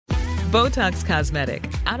Botox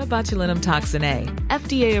Cosmetic, out of botulinum toxin A,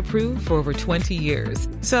 FDA approved for over 20 years.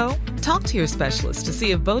 So, talk to your specialist to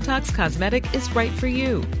see if Botox Cosmetic is right for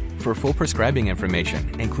you. For full prescribing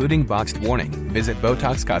information, including boxed warning, visit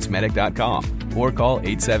BotoxCosmetic.com or call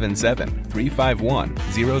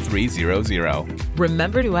 877-351-0300.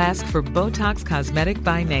 Remember to ask for Botox Cosmetic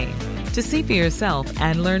by name. To see for yourself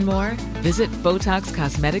and learn more, visit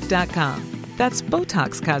BotoxCosmetic.com. That's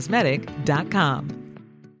BotoxCosmetic.com.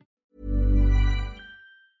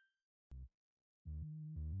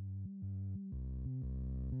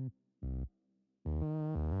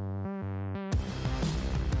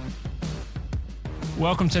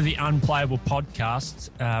 Welcome to the Unplayable Podcast.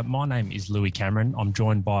 My name is Louis Cameron. I'm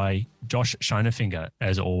joined by Josh Schonefinger,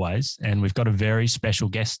 as always, and we've got a very special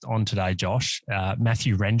guest on today, Josh,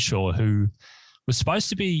 Matthew Renshaw, who was supposed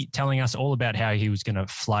to be telling us all about how he was going to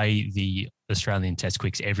flay the Australian Test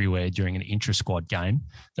Quicks everywhere during an intra-squad game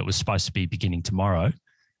that was supposed to be beginning tomorrow.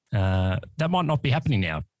 That might not be happening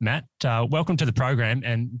now. Matt, welcome to the program,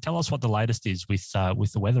 and tell us what the latest is with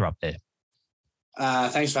the weather up there.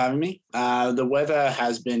 Thanks for having me. The weather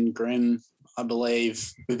has been grim. I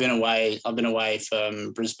believe I've been away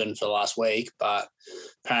from Brisbane for the last week, but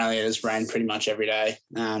apparently it has rained pretty much every day.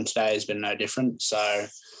 Today has been no different. So I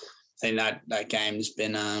think that game's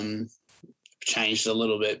been changed a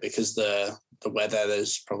little bit because the weather,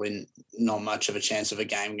 there's probably not much of a chance of a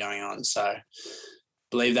game going on. So I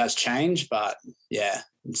believe that's changed, but yeah,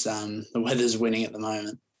 it's the weather's winning at the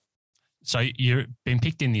moment. So you've been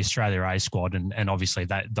picked in the Australia A squad, and obviously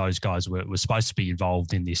those guys were supposed to be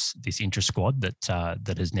involved in this intra squad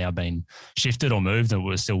that has now been shifted or moved, and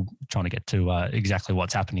we're still trying to get to exactly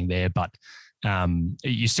what's happening there. But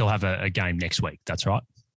you still have a game next week. That's right.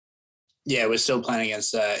 Yeah, we're still playing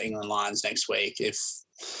against England Lions next week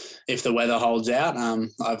if the weather holds out.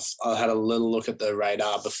 I've had a little look at the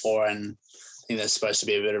radar before, and I think there's supposed to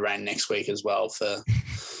be a bit of rain next week as well for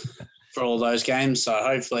all those games. So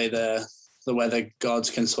hopefully the weather gods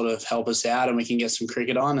can sort of help us out and we can get some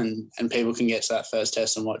cricket on and people can get to that first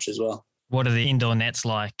test and watch as well. What are the indoor nets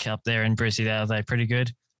like up there in Brisbane? Are they pretty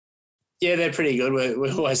good? Yeah, they're pretty good.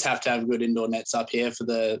 We always have to have good indoor nets up here for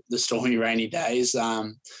the stormy, rainy days.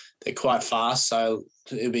 They're quite fast, so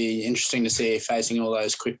it'll be interesting to see facing all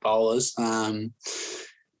those quick bowlers.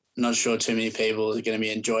 Not sure too many people are going to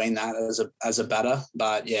be enjoying that as a batter,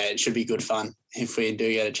 but yeah, it should be good fun if we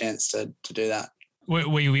do get a chance to do that.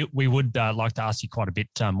 We would like to ask you quite a bit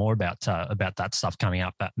more about that stuff coming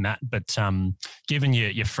up, Matt. But given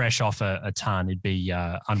you're fresh off a ton, it'd be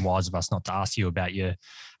unwise of us not to ask you about your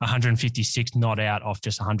 156 not out off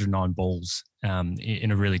just 109 balls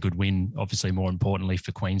in a really good win. Obviously, more importantly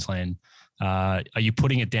for Queensland, are you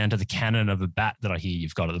putting it down to the cannon of a bat that I hear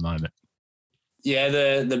you've got at the moment?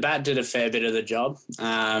 Yeah, the bat did a fair bit of the job.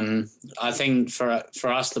 I think for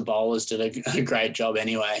us, the bowlers did a great job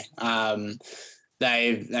anyway.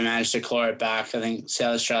 They managed to claw it back. I think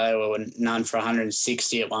South Australia were none for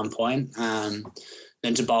 160 at one point.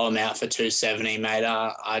 Then to bowl them out for 270 made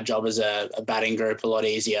our job as a batting group a lot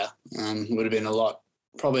easier. Would have been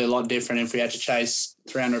probably a lot different if we had to chase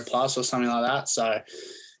 300 plus or something like that. So,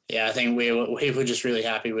 yeah, I think we were just really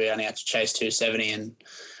happy we only had to chase 270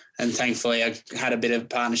 and thankfully I had a bit of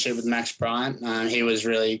partnership with Max Bryant. He was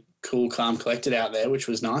really cool, calm, collected out there, which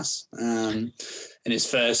was nice. In his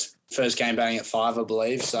first game batting at 5, I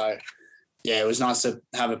believe. So, yeah, it was nice to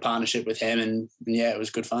have a partnership with him and yeah, it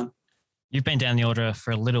was good fun. You've been down the order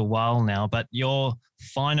for a little while now, but your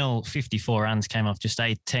final 54 runs came off just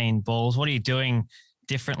 18 balls. What are you doing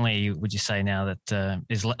differently, would you say, now that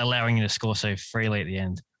is allowing you to score so freely at the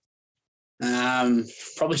end?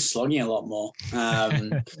 Probably slogging a lot more.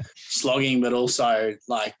 Slogging, but also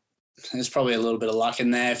like there's probably a little bit of luck in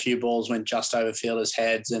there. A few balls went just over fielders'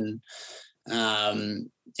 heads and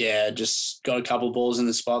just got a couple of balls in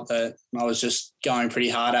the spot that I was just going pretty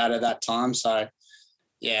hard at that time. So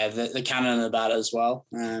yeah, the cannon and the batter as well.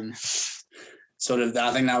 I think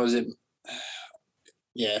that was it.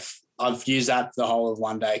 Yeah, I've used that the whole of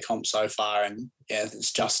one day comp so far, and yeah,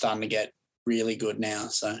 it's just starting to get really good now.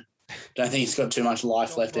 So don't think it's got too much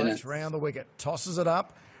life left in it. Round the wicket, tosses it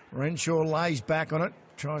up. Renshaw lays back on it,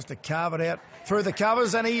 tries to carve it out through the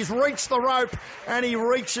covers, and he's reached the rope, and he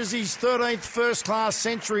reaches his 13th first-class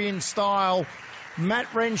century in style. Matt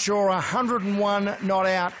Renshaw, 101 not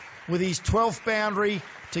out, with his 12th boundary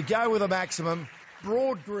to go with a maximum.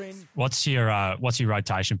 Broad grin. What's your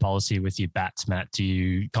rotation policy with your bats, Matt? Do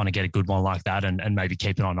you kind of get a good one like that and maybe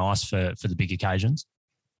keep it on ice for the big occasions?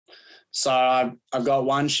 So I've got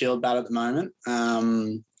one shield bat at the moment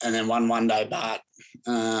and then one day bat.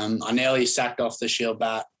 I nearly sacked off the shield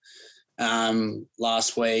bat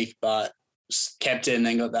last week, but kept it and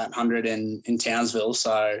then got that 100 in Townsville.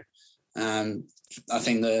 So I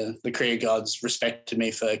think the career gods respected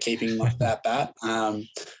me for keeping that bat. And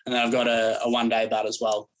then I've got a one-day bat as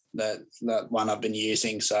well, that one I've been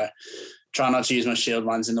using. So try not to use my shield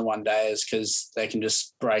ones in the one-days because they can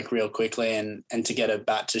just break real quickly, and to get a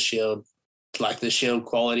bat to shield, like the shield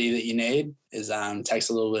quality that you need, is takes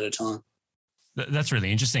a little bit of time. That's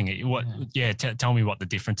really interesting. Tell me what the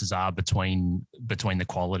differences are between the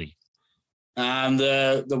quality.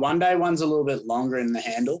 The one-day one's a little bit longer in the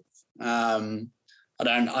handle.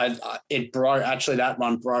 It broke. Actually, that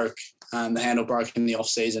one broke. The handle broke in the off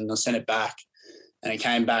season. I sent it back, and it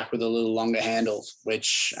came back with a little longer handle,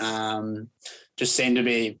 which just seemed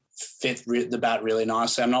to fit the bat really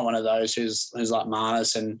nicely. I'm not one of those who's like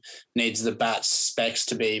Marnus and needs the bat specs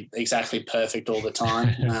to be exactly perfect all the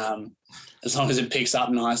time. As long as it picks up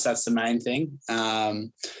nice, that's the main thing.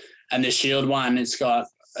 And the shield one, it's got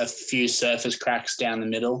a few surface cracks down the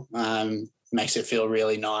middle. Makes it feel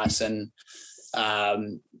really nice and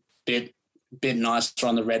bit nicer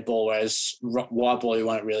on the red ball, whereas white ball you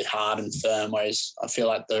want it really hard and firm, whereas I feel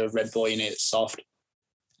like the red ball you need it soft.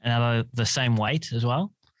 And are they the same weight as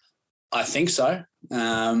well? I think so.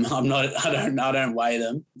 I don't weigh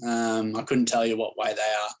them. I couldn't tell you what weight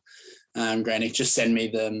they are. Granny just send me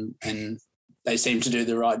them and they seem to do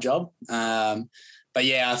the right job. But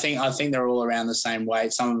yeah, I think they're all around the same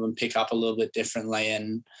weight. Some of them pick up a little bit differently,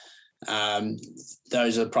 and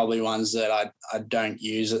those are probably ones that I don't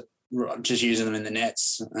use it, just using them in the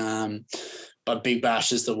nets. But Big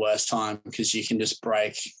Bash is the worst time because you can just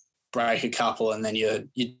break a couple and then you're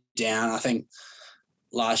down. I think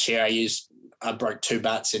last year I broke 2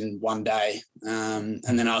 bats in one day, and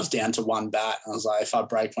then I was down to 1 bat. I was like, if I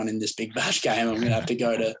break one in this Big Bash game, I'm going to have to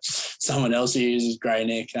go to someone else who uses Grey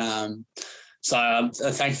Nick. So I'm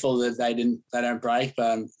thankful that they don't break,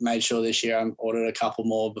 but I made sure this year I ordered a couple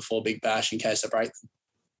more before Big Bash in case I break them.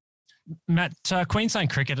 Matt,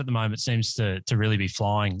 Queensland cricket at the moment seems to really be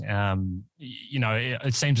flying.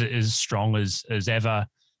 It seems as strong as ever.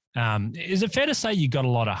 Is it fair to say you got a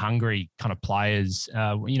lot of hungry kind of players?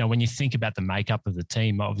 When you think about the makeup of the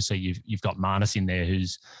team, obviously you've got Marnus in there,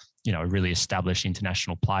 who's a really established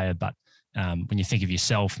international player. But when you think of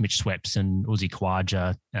yourself, Mitch Swepson, Uzi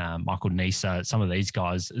Khawaja, Michael Nisa, some of these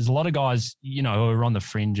guys, there's a lot of guys who are on the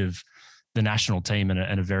fringe of the national team and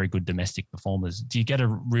are very good domestic performers. Do you get a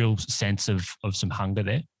real sense of some hunger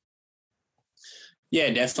there?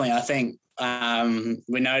 Yeah, definitely. I think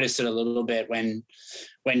we notice it a little bit when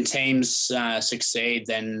teams succeed,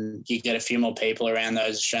 then you get a few more people around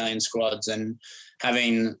those Australian squads, and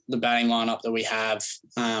having the batting lineup that we have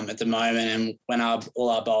at the moment, and when all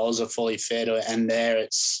our bowlers are fully fit and there,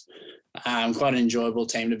 it's quite an enjoyable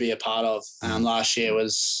team to be a part of. Last year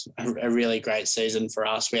was a really great season for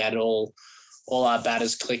us. We had all our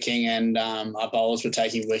batters clicking and our bowlers were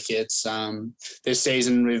taking wickets. This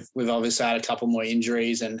season we've obviously had a couple more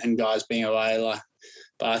injuries and guys being away.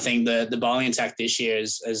 But I think the bowling attack this year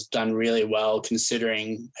has done really well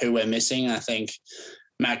considering who we're missing. I think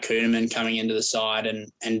Matt Kuhneman coming into the side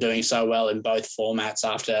and doing so well in both formats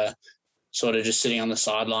after sort of just sitting on the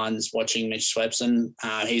sidelines watching Mitch Swepson.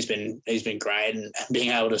 He's been great, and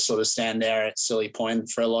being able to sort of stand there at Silly Point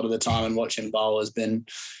for a lot of the time and watch him bowl has been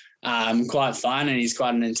quite fun, and he's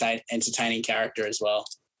quite an entertaining character as well.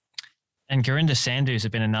 And Gurinder Sandhu's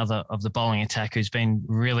have been another of the bowling attack who's been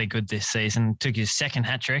really good this season. Took his second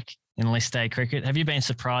hat-trick in List A cricket. Have you been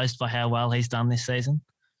surprised by how well he's done this season?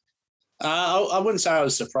 I wouldn't say I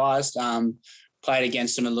was surprised. Played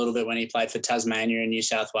against him a little bit when he played for Tasmania and New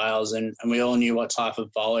South Wales, and we all knew what type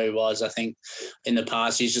of bowler he was. I think in the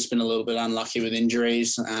past he's just been a little bit unlucky with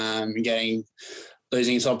injuries,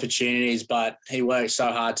 losing his opportunities, but he worked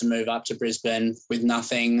so hard to move up to Brisbane with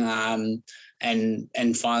nothing and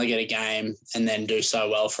finally get a game and then do so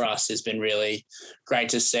well for us has been really great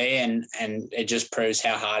to see, and it just proves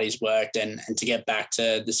how hard he's worked and to get back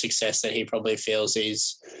to the success that he probably feels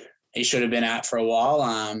he should have been at for a while.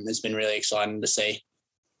 It's been really exciting to see.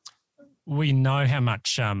 We know how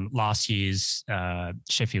much last season's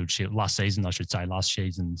Sheffield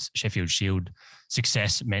Shield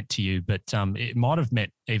success meant to you, but it might have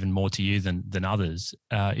meant even more to you than others.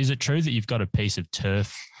 Is it true that you've got a piece of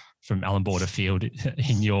turf from Allan Border Field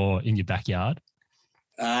in your backyard?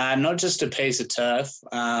 Not just a piece of turf.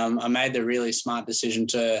 I made the really smart decision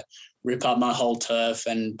to rip up my whole turf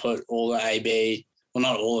and put all the AB. Well,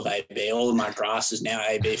 not all of AB, all of my grass is now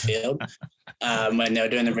AB field. When they were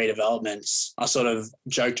doing the redevelopments, I sort of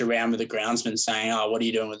joked around with the groundsman saying, "Oh, what are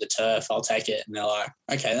you doing with the turf? I'll take it." And they're like,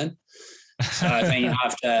 "Okay then." So I think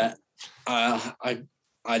after I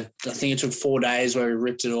I think it took 4 days where we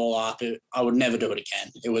ripped it all up. I would never do it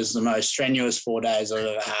again. It was the most strenuous 4 days I've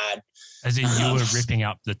ever had. As in you were ripping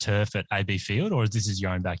up the turf at AB Field, or this is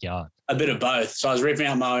your own backyard? A bit of both. So I was ripping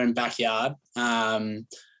up my own backyard and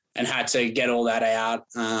had to get all that out.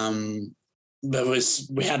 But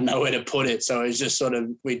we had nowhere to put it. So it was just sort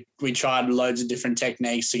of, we tried loads of different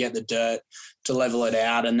techniques to get the dirt to level it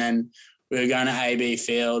out. And then we were going to AB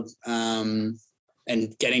Field and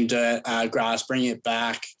getting dirt, grass, bringing it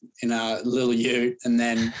back in a little ute. And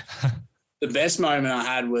then the best moment I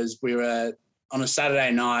had was we were on a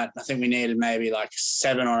Saturday night. I think we needed maybe like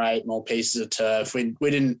 7 or 8 more pieces of turf.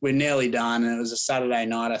 We're nearly done, and it was a Saturday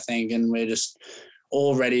night, I think, and we're just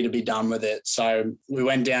all ready to be done with it. So we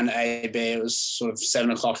went down to AB. It was sort of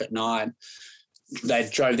 7 o'clock at night. They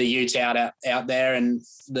drove the ute out there, and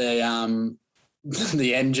the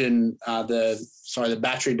engine, the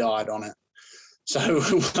battery died on it. So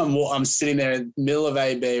I'm sitting there in the middle of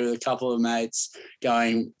AB with a couple of mates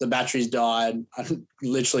going, the battery's died. I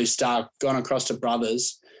literally gone across to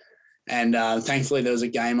Brothers. And thankfully there was a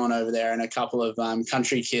game on over there, and a couple of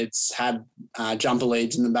country kids had jumper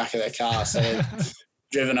leads in the back of their car. So they'd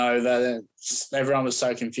driven over. Everyone was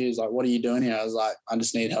so confused, like, what are you doing here? I was like, I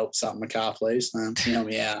just need help starting my car, please. Can you help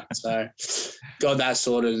me out? So got that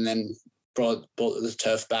sorted, and then brought the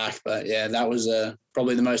turf back. But yeah, that was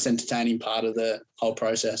probably the most entertaining part of the whole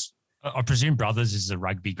process. I presume Brothers is a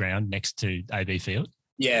rugby ground next to AB Field?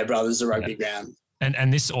 Yeah, Brothers is a rugby ground.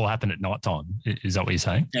 And this all happened at night time, is that what you're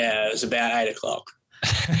saying? Yeah, it was about 8 o'clock.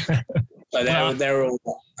 So they were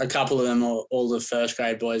all, a couple of them, all the first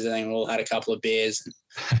grade boys, I think, all had a couple of beers.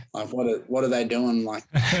 And like, what are they doing? Like,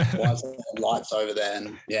 why is there lights over there?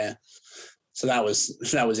 And yeah, so that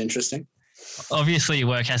was interesting. Obviously, your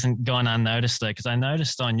work hasn't gone unnoticed, though, because I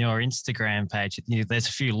noticed on your Instagram page there's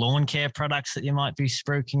a few lawn care products that you might be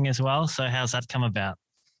spruiking as well. So how's that come about?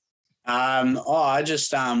 I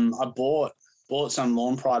just I bought some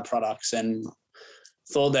Lawn Pride products and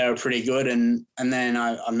thought they were pretty good, and then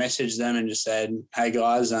I messaged them and just said, hey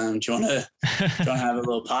guys, do you want to have a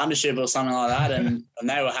little partnership or something like that? And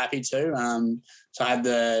they were happy to. So I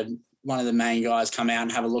had one of the main guys come out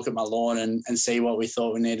and have a look at my lawn and see what we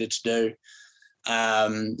thought we needed to do.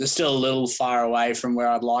 They're still a little far away from where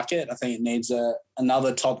I'd like it. I think it needs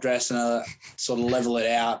another top dress and a sort of level it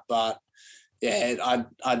out. But yeah,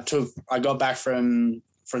 I got back from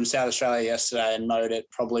South Australia yesterday and mowed it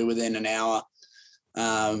probably within an hour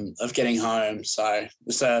of getting home. So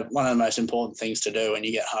it's one of the most important things to do when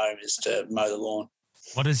you get home is to mow the lawn.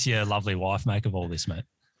 What does your lovely wife make of all this, mate?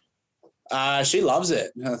 She loves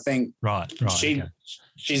it. I think right.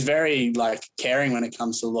 She's very like caring when it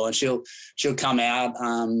comes to the lawn. She'll come out.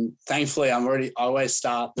 Thankfully, I always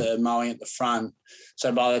start the mowing at the front.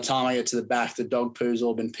 So by the time I get to the back, the dog poo's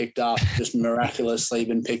all been picked up, just miraculously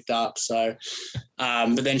been picked up. So,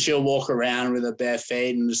 but then she'll walk around with her bare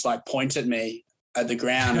feet and just like point at me at the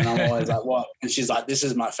ground, and I'm always like, what? And she's like, this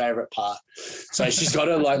is my favorite part. So she's got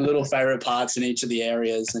her like little favorite parts in each of the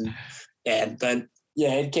areas, and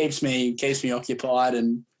it keeps me occupied,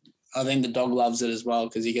 and I think the dog loves it as well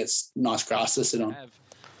because he gets nice grass to sit on.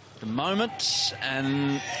 The moment,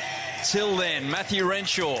 and till then, Matthew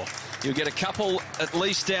Renshaw, you'll get a couple at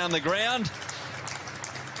least down the ground,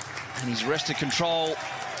 and he's wrested control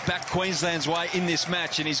back Queensland's way in this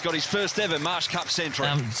match, and he's got his first ever Marsh Cup century.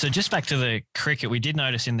 So just back to the cricket, we did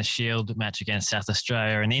notice in the Shield match against South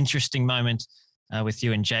Australia an interesting moment with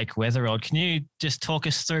you and Jake Weatherald. Can you just talk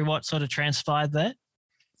us through what sort of transpired there?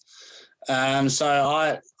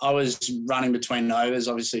 So I was running between overs,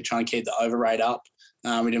 obviously trying to keep the over rate up.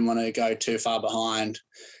 We didn't want to go too far behind.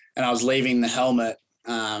 And I was leaving the helmet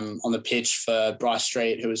on the pitch for Bryce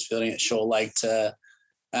Street, who was fielding at Shore Lake, to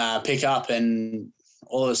pick up. And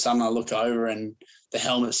all of a sudden I look over and the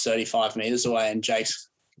helmet's 35 metres away and Jake's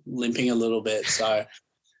limping a little bit. So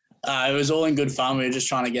it was all in good fun. We were just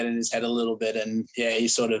trying to get in his head a little bit, and yeah, he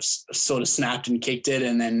sort of snapped and kicked it,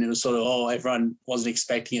 and then it was sort of everyone wasn't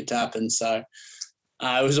expecting it to happen. So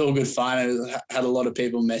it was all good fun. I had a lot of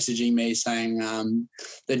people messaging me saying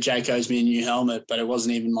that Jake owes me a new helmet, but it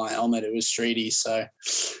wasn't even my helmet; it was Streety's. So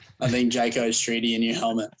I think Jake owes Streety a new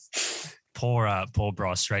helmet. Poor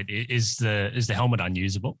Bryce Street. Is the helmet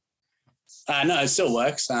unusable? No, it still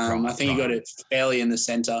works. I think he got it fairly in the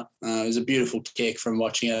centre. It was a beautiful kick from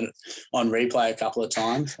watching it on replay a couple of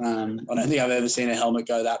times. I don't think I've ever seen a helmet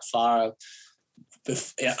go that far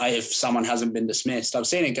if someone hasn't been dismissed. I've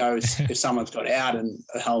seen it go if someone's got out and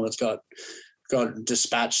a helmet's got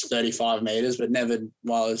dispatched 35 metres, but never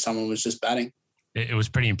while someone was just batting. It was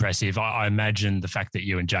pretty impressive. I imagine the fact that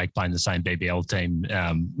you and Jake play in the same BBL team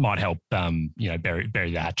might help,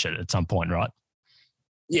 bury the hatchet at some point, right?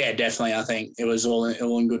 Yeah, definitely. I think it was all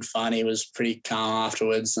in good fun. He was pretty calm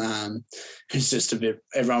afterwards. It's just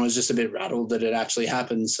everyone was just a bit rattled that it actually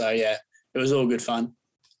happened. So yeah, it was all good fun.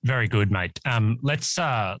 Very good, mate. Let's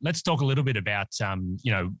talk a little bit about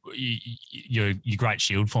your great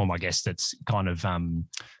Shield form. I guess that's kind of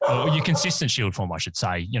or your consistent Shield form, I should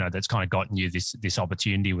say. That's kind of gotten you this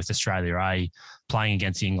opportunity with Australia A, playing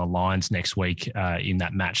against the England Lions next week in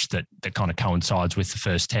that match that kind of coincides with the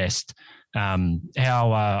first test. How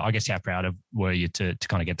proud were you to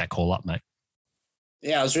kind of get that call up, mate?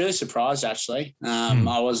 Yeah, I was really surprised actually.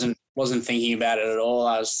 I wasn't thinking about it at all.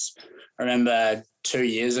 I remember 2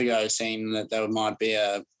 years ago seeing that there might be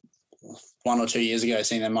 1 or 2 years ago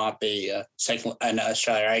seeing there might be an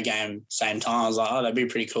Australia A game same time. I was like, oh, that'd be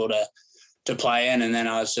pretty cool to play in. And then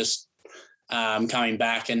I was just coming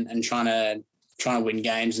back and trying to win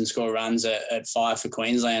games and score runs at 5 for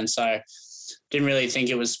Queensland. So didn't really think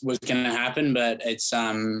it was going to happen, but it's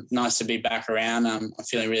nice to be back around. I'm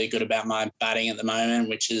feeling really good about my batting at the moment,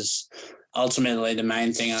 which is ultimately the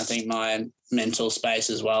main thing. I think my mental space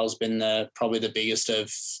as well has been probably the biggest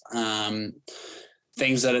of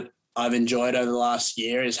things that I've enjoyed over the last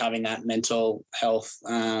year, is having that mental health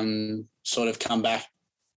sort of come back.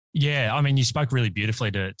 Yeah, I mean, you spoke really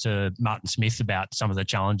beautifully to Martin Smith about some of the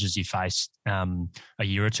challenges you faced a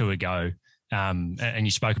year or two ago. And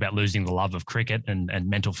you spoke about losing the love of cricket and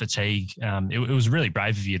mental fatigue. It was really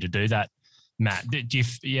brave of you to do that, Matt.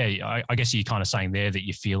 I guess you're kind of saying there that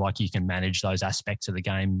you feel like you can manage those aspects of the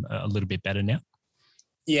game a little bit better now.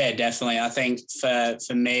 Yeah, definitely. I think for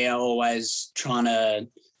me, I always trying to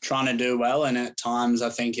do well, and at times I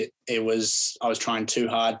think I was trying too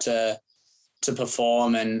hard to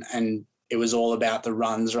perform, and it was all about the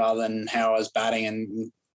runs rather than how I was batting.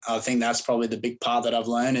 And I think that's probably the big part that I've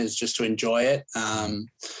learned, is just to enjoy it.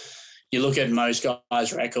 You look at most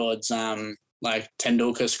guys' records, like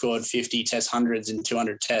Tendulkar scored 50 test hundreds in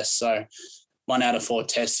 200 tests. So 1 out of 4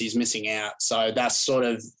 tests he's missing out. So that's sort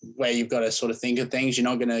of where you've got to sort of think of things. You're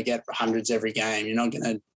not going to get hundreds every game. You're not going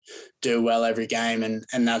to do well every game.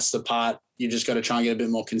 And that's the part you just got to try and get a bit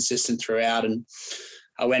more consistent throughout. And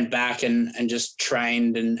I went back and just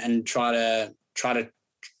trained and try to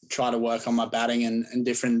work on my batting and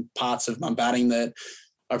different parts of my batting that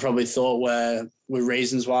I probably thought were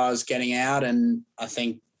reasons why I was getting out. And I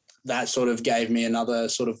think that sort of gave me another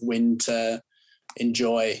sort of win to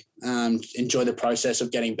enjoy the process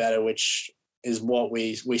of getting better, which is what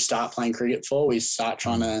we start playing cricket for. We start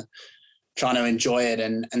trying to enjoy it.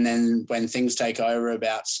 And then when things take over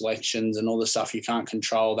about selections and all the stuff you can't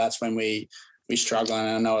control, that's when we struggle. And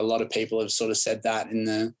I know a lot of people have sort of said that in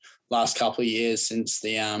the last couple of years since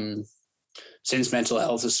mental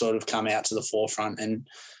health has sort of come out to the forefront.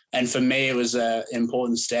 And for me, it was an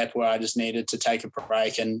important step where I just needed to take a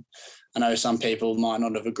break. And I know some people might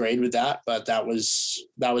not have agreed with that, but that was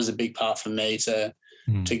a big part for me to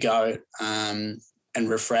go and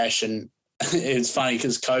refresh. And it's funny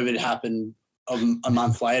because COVID happened a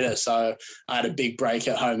month later, so I had a big break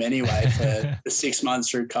at home anyway for the 6 months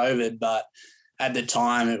through COVID. But at the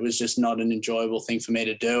time, it was just not an enjoyable thing for me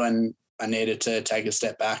to do, and I needed to take a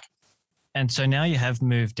step back. And so now you have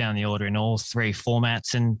moved down the order in all 3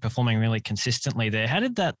 formats and performing really consistently there. How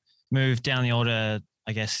did that move down the order,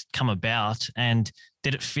 I guess, come about? And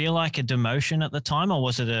did it feel like a demotion at the time, or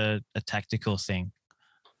was it a tactical thing?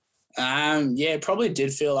 Yeah, it probably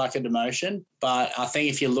did feel like a demotion. But I think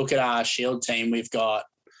if you look at our Shield team, we've got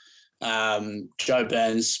Joe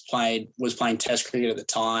Burns was playing Test cricket at the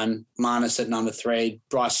time. Marnus at number 3,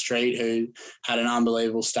 Bryce Street, who had an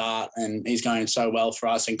unbelievable start, and he's going so well for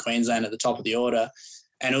us in Queensland at the top of the order.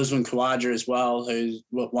 And Usman Khawaja as well, who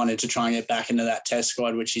wanted to try and get back into that Test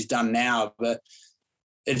squad, which he's done now. But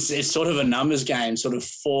it's sort of a numbers game. Sort of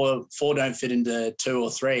four don't fit into 2 or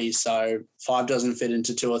 3, so 5 doesn't fit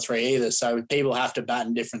into 2 or 3 either. So people have to bat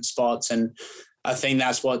in different spots, and I think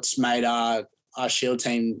that's what's made our Shield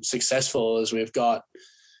team successful. Is we've got,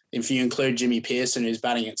 if you include Jimmy Pearson, who's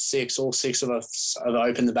batting at 6, all 6 of us have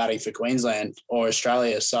opened the batting for Queensland or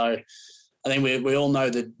Australia. So I think we all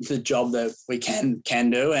know the job that we can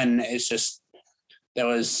do, and it's just there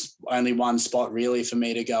was only one spot really for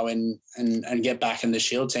me to go in and get back in the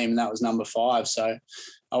Shield team, and that was number 5. So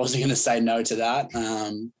I wasn't going to say no to that.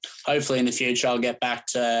 Hopefully in the future I'll get back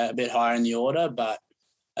to a bit higher in the order, but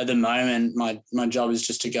at the moment, my job is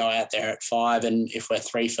just to go out there at 5, and if we're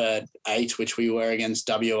 3 for 8, which we were against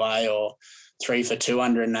WA, or 3 for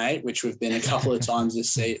 208, which we've been a couple of times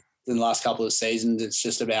in the last couple of seasons, it's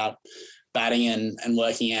just about batting and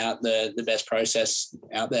working out the best process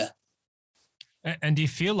out there. And do you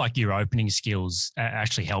feel like your opening skills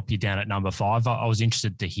actually help you down at number 5? I was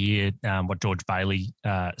interested to hear what George Bailey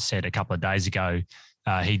said a couple of days ago.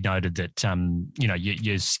 He noted that,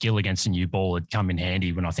 your skill against a new ball had come in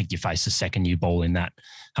handy when I think you faced the second new ball in that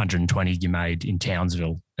 120 you made in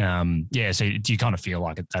Townsville. So do you kind of feel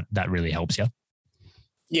like that really helps you?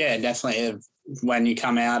 Yeah, definitely. When you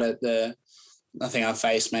come out at I think I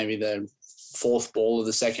faced maybe the 4th ball of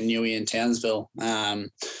the second newie in Townsville.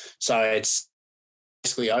 So it's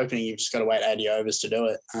basically opening, you've just got to wait 80 overs to do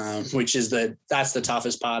it, which is that's the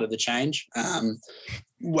toughest part of the change.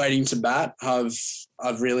 Waiting to bat,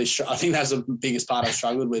 I've really, I think that's the biggest part I've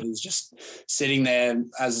struggled with, is just sitting there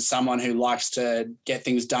as someone who likes to get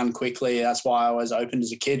things done quickly. That's why I was opened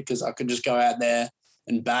as a kid, because I could just go out there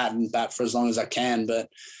and bat for as long as I can. But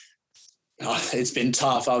it's been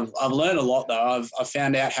tough. I've learned a lot though. I've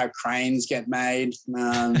found out how cranes get made,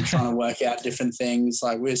 trying to work out different things.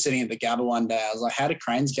 Like, we were sitting at the Gabba one day. I was like, how do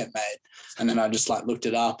cranes get made? And then I just looked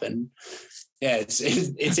it up, and yeah,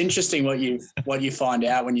 it's interesting what you find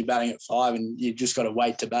out when you're batting at 5 and you just got to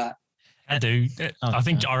wait to bat. I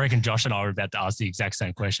reckon Josh and I were about to ask the exact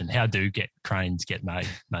same question. How do cranes get made,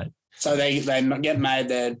 mate? So they get made.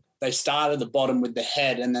 They start at the bottom with the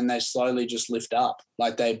head, and then they slowly just lift up.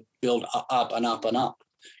 Like, they build up and up and up.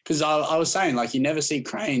 Because I was saying, you never see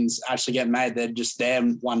cranes actually get made. They're just there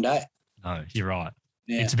one day. No, you're right.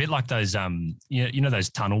 Yeah. It's a bit like those, those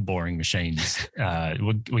tunnel boring machines.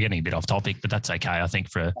 We're getting a bit off topic, but that's okay, I think,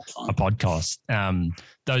 for a podcast.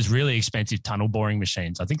 Those really expensive tunnel boring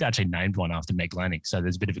machines, I think they actually named one after Meg Lannick. So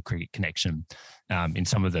there's a bit of a cricket connection in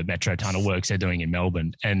some of the metro tunnel works they're doing in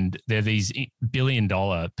Melbourne. And they're these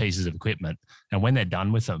billion-dollar pieces of equipment. And when they're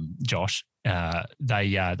done with them, Josh,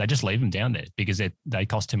 they just leave them down there because they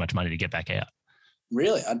cost too much money to get back out.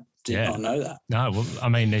 Really? I did not know that. No, well, I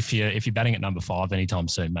mean, if you're batting at number 5 anytime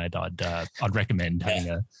soon, mate, I'd recommend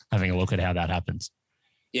having a look at how that happens.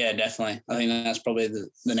 Yeah, definitely. I think that's probably the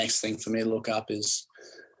next thing for me to look up is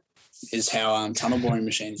how tunnel boring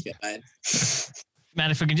machines get made. Matt,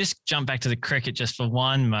 if we can just jump back to the cricket just for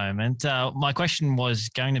one moment. My question was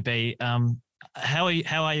going to be, how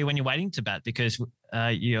are you when you're waiting to bat? Because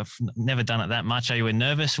you've never done it that much. Are you a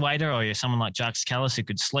nervous waiter, or are you someone like Jacques Callis who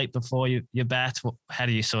could sleep before you bat? How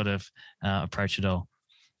do you sort of approach it all?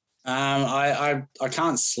 I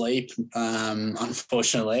can't sleep,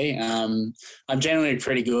 unfortunately. I'm generally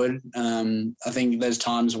pretty good. I think there's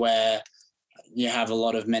times where you have a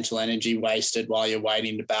lot of mental energy wasted while you're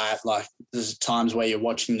waiting to bat. Like, there's times where you're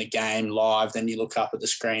watching the game live, then you look up at the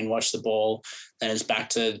screen, watch the ball, then it's back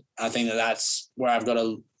to, I think that's where I've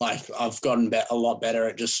gotten a lot better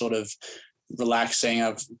at just sort of relaxing.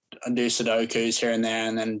 I do Sudokus here and there,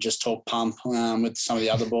 and then just talk pump with some of the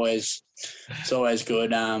other boys. It's always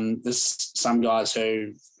good. There's some guys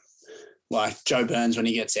who, like Joe Burns, when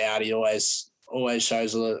he gets out, he always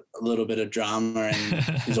shows a little bit of drama, and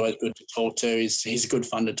he's always good to talk to. He's good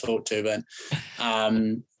fun to talk to. But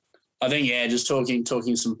I think, just talking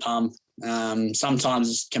some pump. Sometimes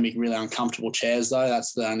it can be really uncomfortable chairs, though.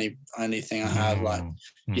 That's the only thing I have. Like,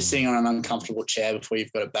 you're sitting on an uncomfortable chair before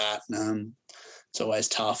you've got a bat. It's always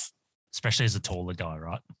tough. Especially as a taller guy,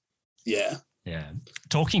 right? Yeah. Yeah.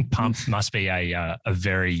 Talking pump must be a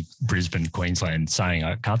very Brisbane, Queensland saying.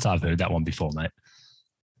 I can't say I've heard that one before, mate.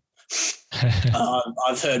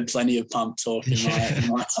 I've heard plenty of pump talk in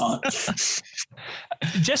my time.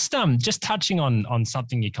 Just touching on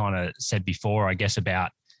something you kind of said before, I guess,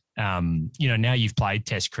 about now you've played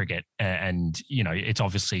Test cricket, and it's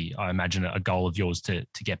obviously, I imagine, a goal of yours to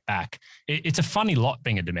get back. It's a funny lot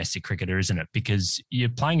being a domestic cricketer, isn't it? Because you're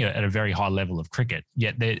playing at a very high level of cricket,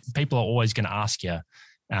 yet people are always going to ask you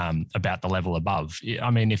about the level above. I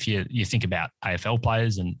mean, if you think about AFL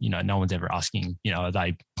players, and no one's ever asking, are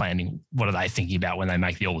they planning? What are they thinking about when they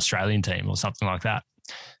make the All-Australian team or something like that?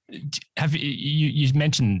 Have you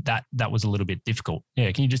mentioned that was a little bit difficult?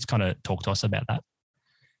 Yeah, can you just kind of talk to us about that?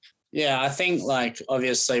 Yeah, I think, like,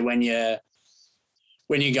 obviously when you're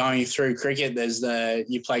going through cricket,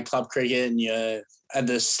 you play club cricket, and you're at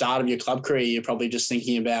the start of your club career, you're probably just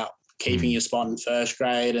thinking about keeping your spot in first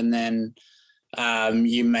grade, and then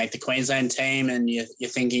you make the Queensland team, and you're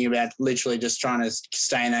thinking about literally just trying to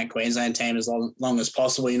stay in that Queensland team as long as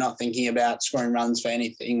possible. You're not thinking about scoring runs for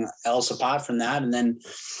anything else apart from that. And then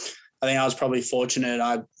I think I was probably fortunate.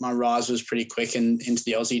 My rise was pretty quick into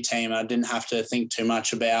the Aussie team. I didn't have to think too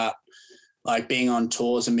much about, like, being on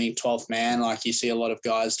tours and being 12th man like you see a lot of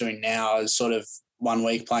guys doing now. I was sort of 1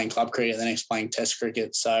 week playing club cricket, the next playing Test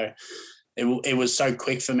cricket. So it was so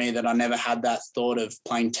quick for me that I never had that thought of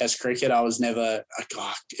playing Test cricket. I was never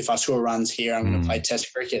like, if I score runs here, I'm going to play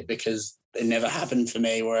Test cricket, because it never happened for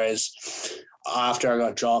me. Whereas after I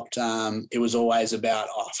got dropped, it was always about,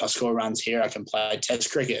 if I score runs here, I can play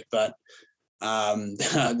Test cricket. But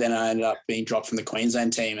then I ended up being dropped from the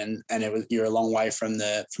Queensland team, and you're a long way from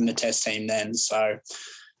the Test team then. So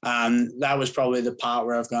that was probably the part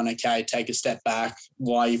where I've gone, okay, take a step back.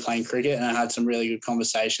 Why are you playing cricket? And I had some really good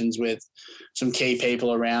conversations with some key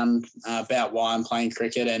people around about why I'm playing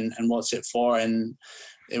cricket and what's it for. And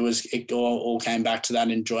it all came back to that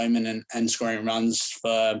enjoyment and scoring runs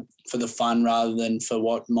for the fun rather than for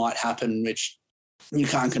what might happen, which you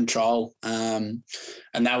can't control. And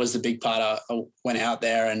that was the big part. I went out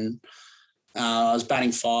there and I was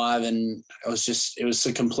batting 5, and it was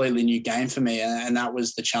a completely new game for me. And that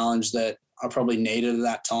was the challenge that I probably needed at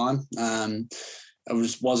that time. I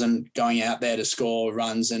wasn't going out there to score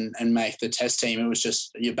runs and make the Test team. It was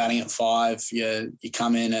just, you're batting at 5, you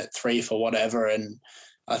come in at 3 for whatever, and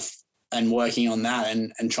working on that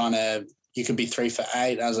and trying to, you could be 3 for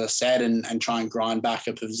 8, as I said, and try and grind back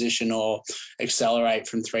a position or accelerate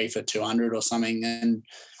from 3 for 200 or something.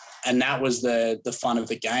 And that was the fun of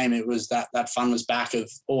the game. It was that fun was back of,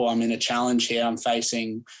 I'm in a challenge here. I'm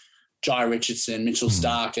facing Jai Richardson, Mitchell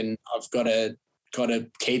Starc, and I've got to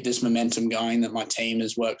keep this momentum going that my team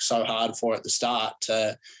has worked so hard for at the start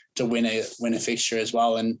to win a fixture as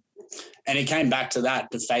well. And it came back to that,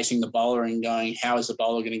 to facing the bowler and going, how is the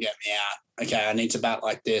bowler going to get me out? Okay, I need to bat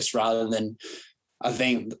like this, rather than, I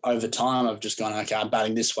think over time I've just gone, okay, I'm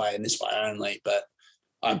batting this way and this way only. But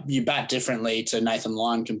you bat differently to Nathan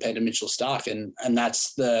Lyon compared to Mitchell Starc. And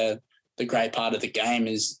that's the great part of the game,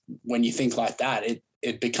 is when you think like that,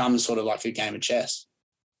 it becomes sort of like a game of chess.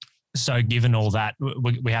 So given all that,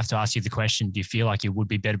 we have to ask you the question, do you feel like you would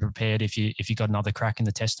be better prepared if you got another crack in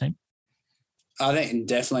the Test team? I think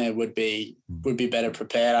definitely it would be better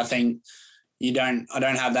prepared. I think I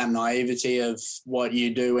don't have that naivety of what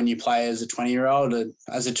you do when you play as a 20-year-old.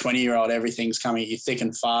 As a 20-year-old, everything's coming at you thick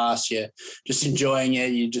and fast. You're just enjoying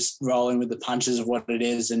it. You're just rolling with the punches of what it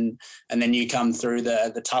is. And then you come through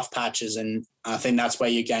the tough patches. And I think that's where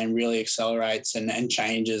your game really accelerates and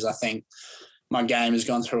changes. I think my game has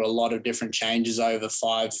gone through a lot of different changes over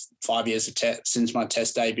five years since my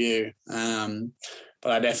Test debut.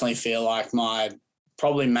 But I definitely feel like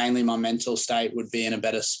probably mainly my mental state would be in a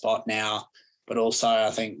better spot now. But also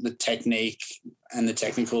I think the technique and the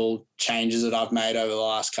technical changes that I've made over the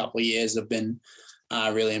last couple of years have been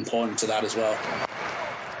really important to that as well.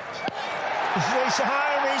 He's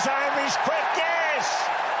home, he's quick, yes!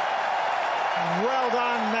 Well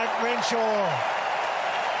done, Matt Renshaw.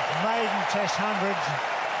 Maiden Test 100.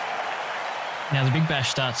 Now, the Big Bash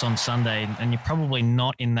starts on Sunday, and you're probably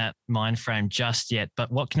not in that mind frame just yet, but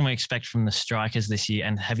what can we expect from the strikers this year?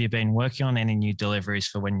 And have you been working on any new deliveries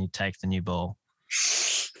for when you take the new ball?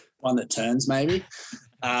 One that turns, maybe.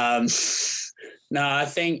 No, I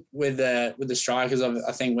think with the strikers,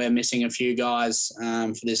 I think we're missing a few guys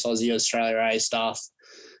for this Aussie Australia A stuff.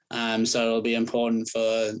 So it'll be important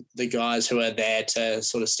for the guys who are there to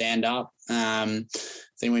sort of stand up. I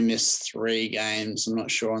think we missed 3 games. I'm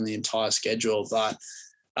not sure on the entire schedule, but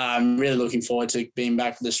I'm really looking forward to being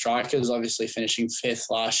back with the strikers, obviously finishing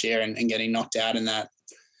 5th last year and getting knocked out in that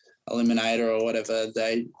eliminator or whatever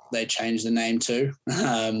they changed the name to.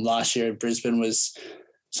 Last year at Brisbane was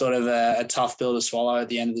sort of a tough pill to swallow at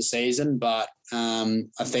the end of the season, but I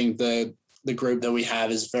think the group that we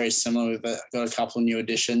have is very similar. We've got a couple of new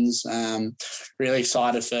additions. Really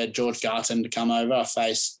excited for George Garton to come over. I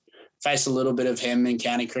faced a little bit of him in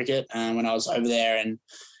county cricket when I was over there, and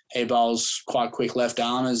he bowls quite quick left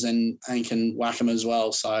armers and can whack them as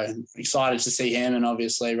well. So excited to see him, and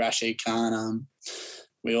obviously Rashid Khan.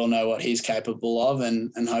 We all know what he's capable of,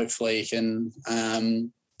 and hopefully he can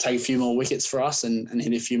take a few more wickets for us and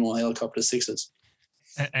hit a few more helicopter sixes.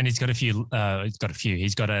 And he's got a few.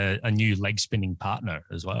 He's got a new leg spinning partner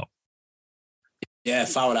as well. Yeah,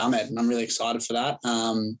 Fawad Ahmed, and I'm really excited for that.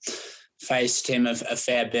 Faced him a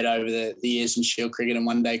fair bit over the years in Shield cricket and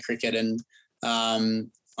one-day cricket, and I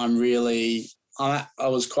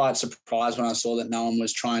was quite surprised when I saw that no one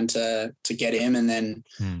was trying to get him, and then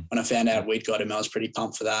when I found out we'd got him, I was pretty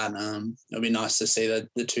pumped for that. It'll be nice to see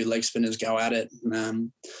the 2 leg spinners go at it.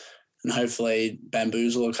 And hopefully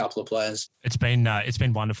bamboozle a couple of players. It's been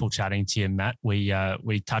wonderful chatting to you, Matt. We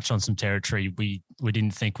touched on some territory we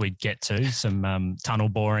didn't think we'd get to, some tunnel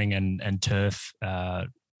boring and turf, but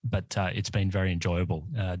it's been very enjoyable.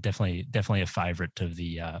 Definitely a favourite of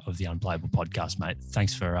the Unplayable podcast, mate.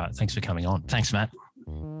 Thanks for coming on. Thanks, Matt.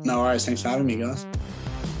 No worries. Thanks for having me, guys.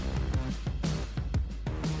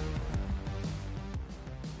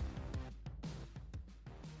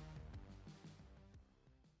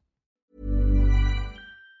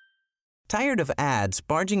 Tired of ads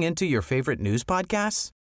barging into your favorite news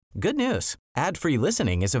podcasts? Good news. Ad-free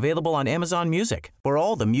listening is available on Amazon Music for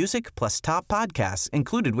all the music plus top podcasts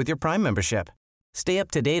included with your Prime membership. Stay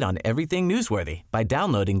up to date on everything newsworthy by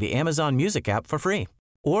downloading the Amazon Music app for free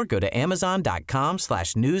or go to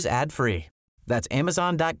amazon.com/news ad free. That's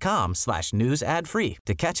amazon.com/news ad free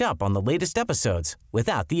to catch up on the latest episodes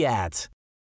without the ads.